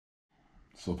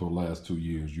So for the last 2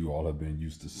 years, you all have been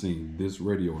used to seeing this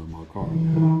radio in my car.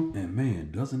 And man,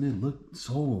 doesn't it look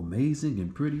so amazing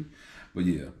and pretty? But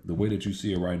yeah, the way that you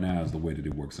see it right now is the way that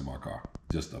it works in my car.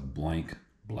 Just a blank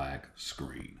black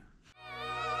screen.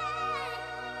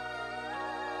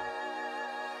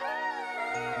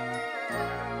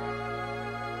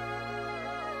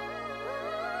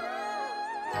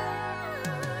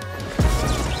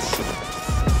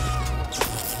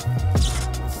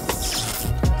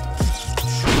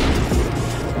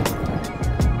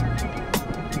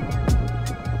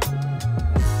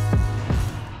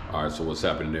 So what's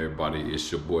happening, everybody?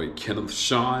 It's your boy Kenneth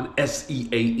Sean,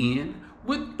 S-E-A-N,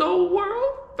 with the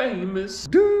world famous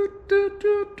Built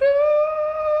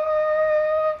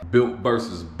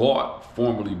versus Bought,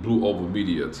 formerly Blue Oval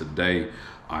Media. Today,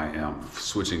 I am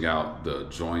switching out the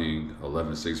joining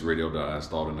 11.6 radio that I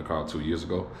installed in the car 2 years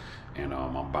ago, and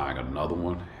I'm buying another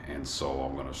one. And so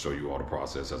I'm going to show you all the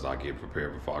process as I get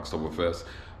prepared for Foxtoberfest.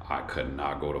 I could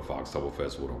not go to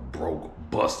Foxtoberfest with a broke,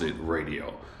 busted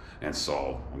radio. And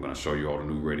so I'm gonna show you all the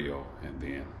new radio and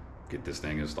then get this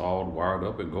thing installed, wired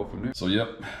up, and go from there. So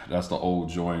yep, that's the old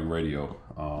joying radio.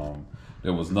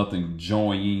 There was nothing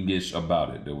joying-ish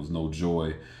about it. There was no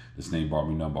joy. This thing brought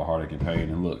me nothing but heartache and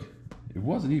pain. And look, it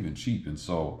wasn't even cheap. And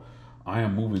so I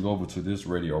am moving over to this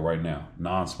radio right now,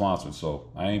 non-sponsored.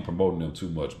 So I ain't promoting them too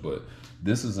much, but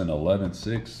this is an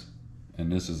 11.6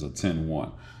 and this is a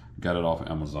 10.1. Got it off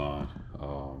Amazon,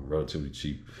 relatively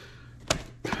cheap.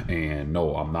 And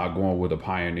no, I'm not going with a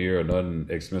Pioneer or nothing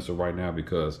expensive right now,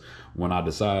 because when I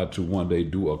decide to one day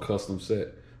do a custom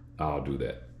set, I'll do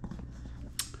that.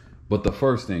 But the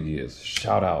first thing is,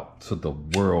 shout out to the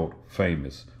world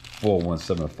famous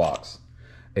 417 Fox,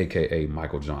 aka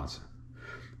Michael Johnson.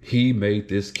 He made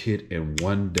this kit in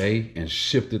one day and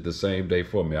shipped it the same day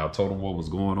for me. I told him what was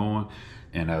going on,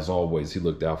 and as always, he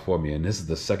looked out for me. And this is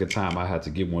the second time I had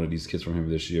to get one of these kits from him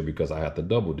this year because I had to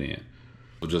double in.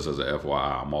 So just as an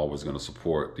FYI, I'm always going to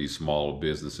support these small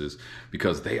businesses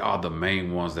because they are the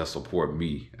main ones that support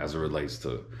me as it relates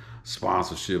to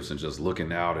sponsorships and just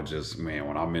looking out and just, man,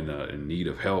 when I'm in need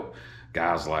of help,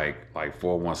 guys like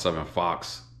 417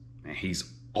 Fox, and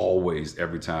he's always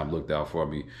every time looked out for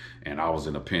me. And I was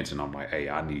in a pinch and I'm like, hey,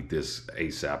 I need this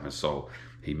ASAP. And so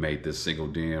he made this single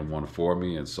DIN one for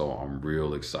me. And so I'm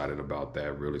real excited about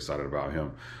that. Real excited about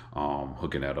him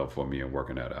hooking that up for me and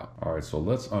working that out. All right, so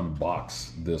let's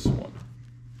unbox this one.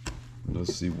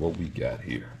 Let's see what we got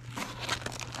here.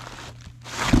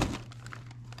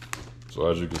 So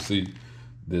as you can see,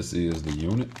 this is the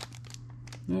unit.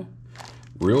 Yeah,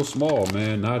 real small,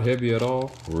 man. Not heavy at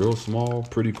all. Real small,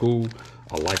 pretty cool.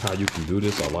 I like how you can do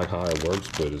this. I like how it works,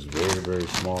 but it's very, very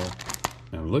small.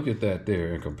 And look at that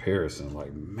there in comparison.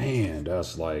 Like, man,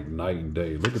 that's like night and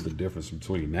day. Look at the difference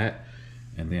between that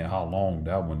and then how long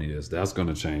that one is. That's going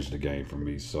to change the game for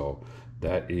me. So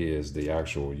that is the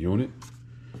actual unit.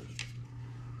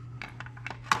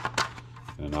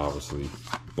 And obviously,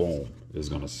 boom, it's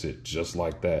going to sit just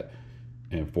like that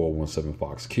in 417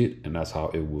 Fox kit. And that's how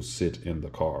it will sit in the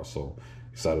car. So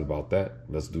excited about that.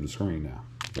 Let's do the screen now.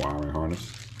 Wiring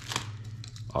harness.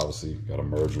 Obviously, got to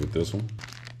merge with this one.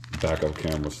 Backup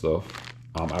camera stuff.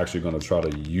 I'm actually going to try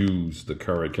to use the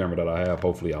current camera that I have.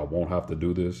 Hopefully I won't have to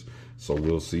do this, so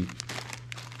we'll see.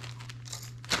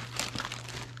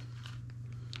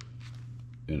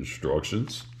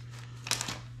 Instructions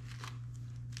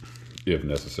if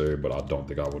necessary, but I don't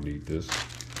think I will need this.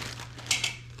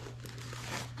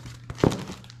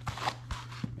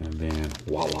 And then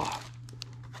voila,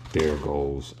 there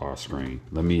goes our screen.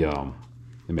 Let me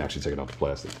actually take it out the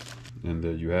plastic, and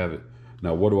there you have it.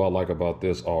 Now, what do I like about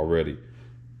this already?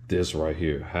 This right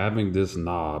here. Having this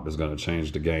knob is going to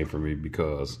change the game for me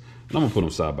because I'm going to put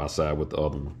them side by side with the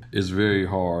other one. It's very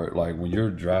hard. Like when you're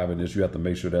driving this, you have to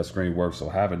make sure that screen works. So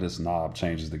having this knob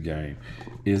changes the game.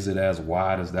 Is it as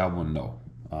wide as that one? No.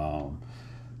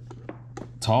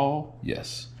 Tall?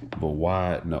 Yes. But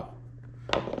wide? No.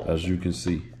 As you can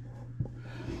see.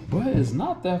 But it's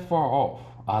not that far off.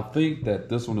 I think that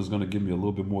this one is going to give me a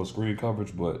little bit more screen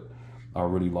coverage, but I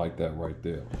really like that right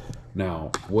there.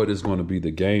 Now, what is going to be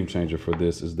the game changer for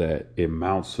this is that it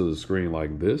mounts to the screen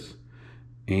like this,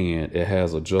 and it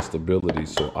has adjustability,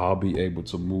 so I'll be able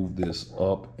to move this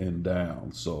up and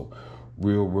down. So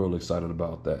real excited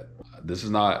about that. This is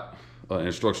not an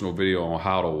instructional video on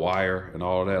how to wire and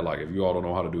all of that. Like, if you all don't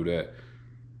know how to do that,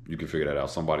 you can figure that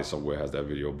out. Somebody somewhere has that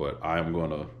video, but I am going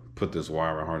to put this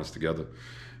wiring harness together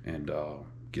and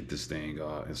get this thing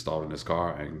installed in this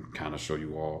car and kind of show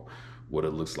you all what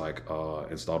it looks like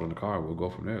installed in the car. We'll go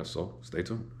from there, so stay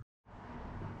tuned.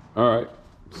 All right,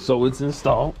 so it's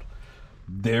installed.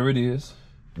 There it is.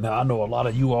 Now, I know a lot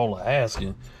of you all are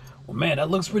asking, well, man, that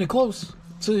looks pretty close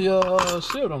to your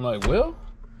shield. I'm like, well,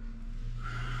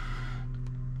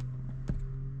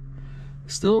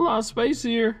 still a lot of space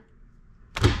here.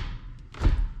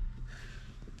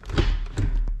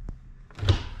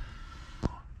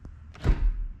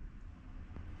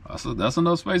 That's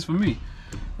enough space for me.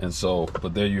 And so,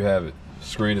 but there you have it.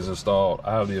 Screen is installed.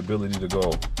 I have the ability to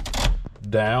go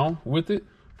down with it,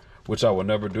 which I would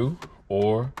never do,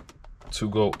 or to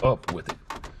go up with it.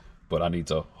 But I need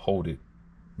to hold it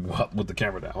with the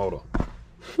camera down. Hold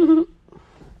on.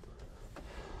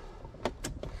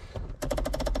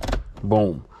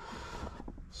 Boom.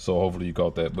 So hopefully you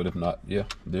caught that, but if not, yeah,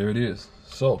 there it is.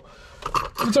 So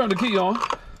let me turn the key on,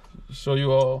 show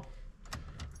you all.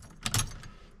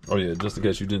 Oh yeah, just in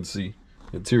case you didn't see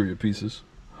interior pieces.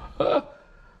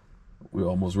 We're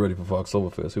almost ready for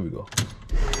Foxtoberfest. Here we go.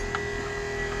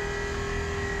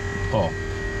 Oh.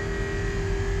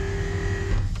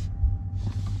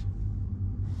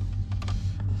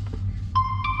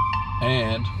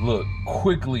 And look,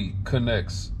 quickly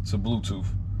connects to Bluetooth,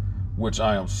 which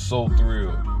I am so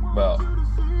thrilled about.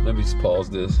 Let me pause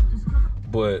this.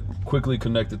 But quickly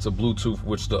connected to Bluetooth,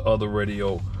 which the other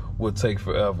radio would take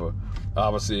forever.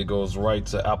 Obviously it goes right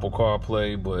to Apple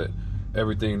CarPlay, but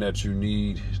everything that you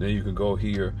need, then you can go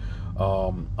here.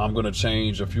 I'm gonna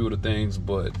change a few of the things,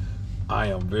 but I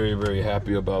am very, very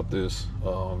happy about this.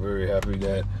 Very happy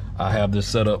that I have this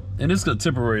set up, and it's a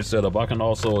temporary setup. I can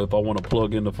also, if I want to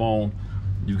plug in the phone,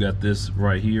 you got this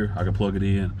right here. I can plug it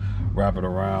in, wrap it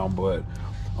around, but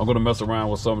I'm gonna mess around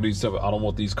with some of these. I don't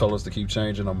want these colors to keep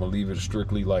changing. I'm gonna leave it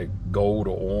strictly like gold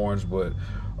or orange, but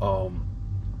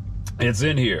it's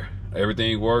in here.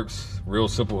 Everything works, real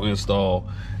simple install.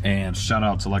 And shout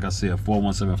out to, like I said,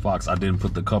 417 Fox. I didn't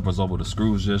put the covers over the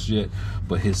screws just yet,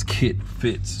 but his kit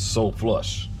fits so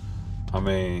flush. I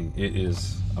mean,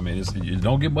 it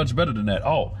don't get much better than that.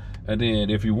 Oh, and then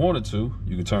if you wanted to,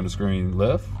 you can turn the screen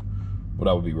left. Well,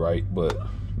 that would be right, but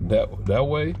that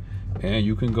way, and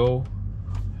you can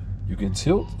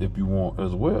tilt if you want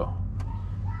as well.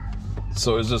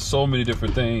 So it's just so many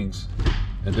different things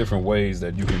and different ways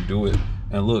that you can do it.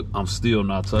 And look, I'm still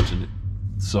not touching it.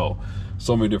 So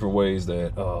many different ways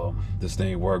that this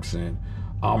thing works, and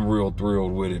I'm real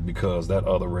thrilled with it because that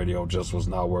other radio just was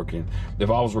not working.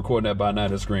 If I was recording that by now,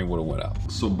 the screen would have went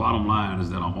out. So bottom line is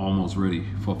that I'm almost ready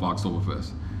for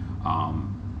Foxtoberfest.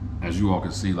 As you all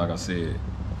can see, like I said,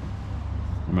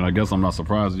 I mean, I guess I'm not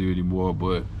surprised at you anymore,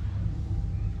 but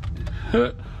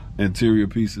interior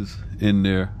pieces in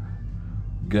there,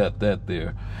 got that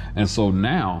there. And so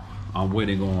now I'm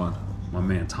waiting on my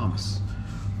man Thomas.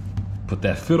 Put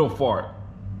that fiddle fart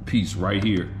piece right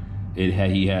here. We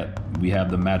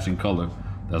have the matching color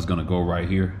that's gonna go right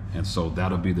here, and so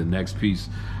that'll be the next piece.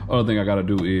 Other thing I gotta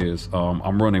do is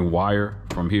I'm running wire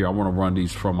from here. I want to run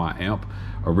these from my amp.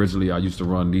 Originally I used to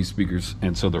run these speakers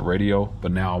into the radio,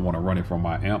 but now I want to run it from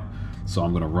my amp, so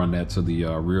I'm gonna run that to the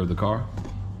rear of the car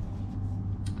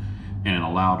and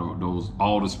allow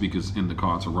all the speakers in the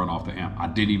car to run off the amp. I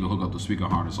didn't even hook up the speaker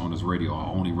harness on this radio. I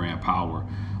only ran power.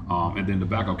 And then the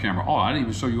backup camera. Oh, I didn't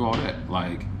even show you all that.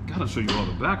 Like, gotta show you all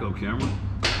the backup camera.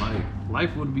 Like,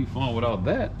 life wouldn't be fun without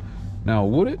that. Now,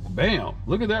 would it? Bam.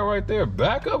 Look at that right there.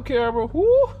 Backup camera.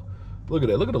 Woo. Look at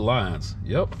that. Look at the lines.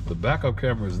 Yep, the backup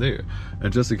camera is there.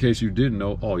 And just in case you didn't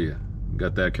know, oh yeah,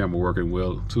 got that camera working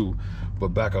well too. But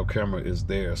backup camera is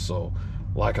there. So,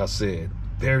 like I said,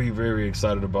 very, very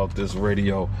excited about this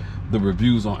radio. The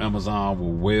reviews on Amazon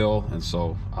were well, and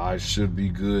so I should be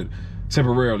good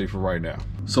temporarily for right now.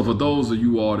 So for those of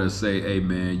you all that say, hey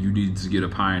man, you need to get a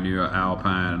Pioneer,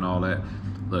 Alpine and all that,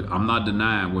 look, I'm not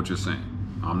denying what you're saying.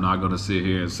 I'm not gonna sit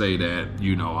here and say that,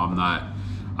 you know,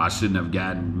 I shouldn't have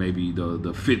gotten maybe the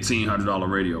 $1,500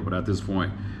 radio, but at this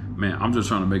point, man, I'm just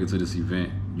trying to make it to this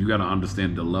event. You gotta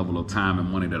understand the level of time and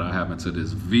money that I have into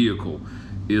this vehicle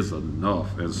is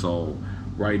enough. And so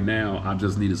right now, I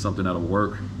just needed something that'll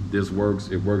work. This works,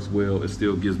 it works well, it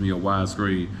still gives me a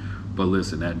widescreen. But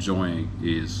listen, that joint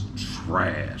is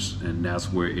trash, and that's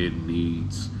where it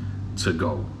needs to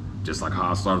go. Just like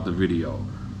how I started the video.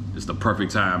 It's the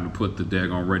perfect time to put the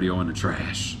daggone radio in the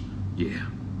trash. Yeah,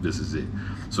 this is it.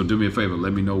 So do me a favor,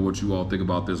 let me know what you all think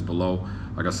about this below.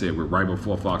 Like I said, we're right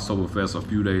before Foxtoberfest, a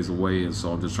few days away, and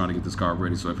so I'm just trying to get this car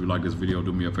ready. So if you like this video,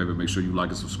 do me a favor, make sure you like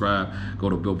and subscribe. Go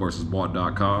to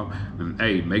builtversusbought.com, and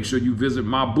hey, make sure you visit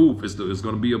my booth. It's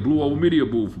going to be a Blue Oval Media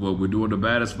booth, but we're doing the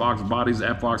baddest Fox bodies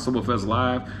at Foxtoberfest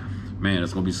Live. Man,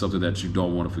 it's going to be something that you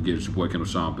don't want to forget. It's your boy Kendall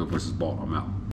Sean, Built versus Bought. I'm out.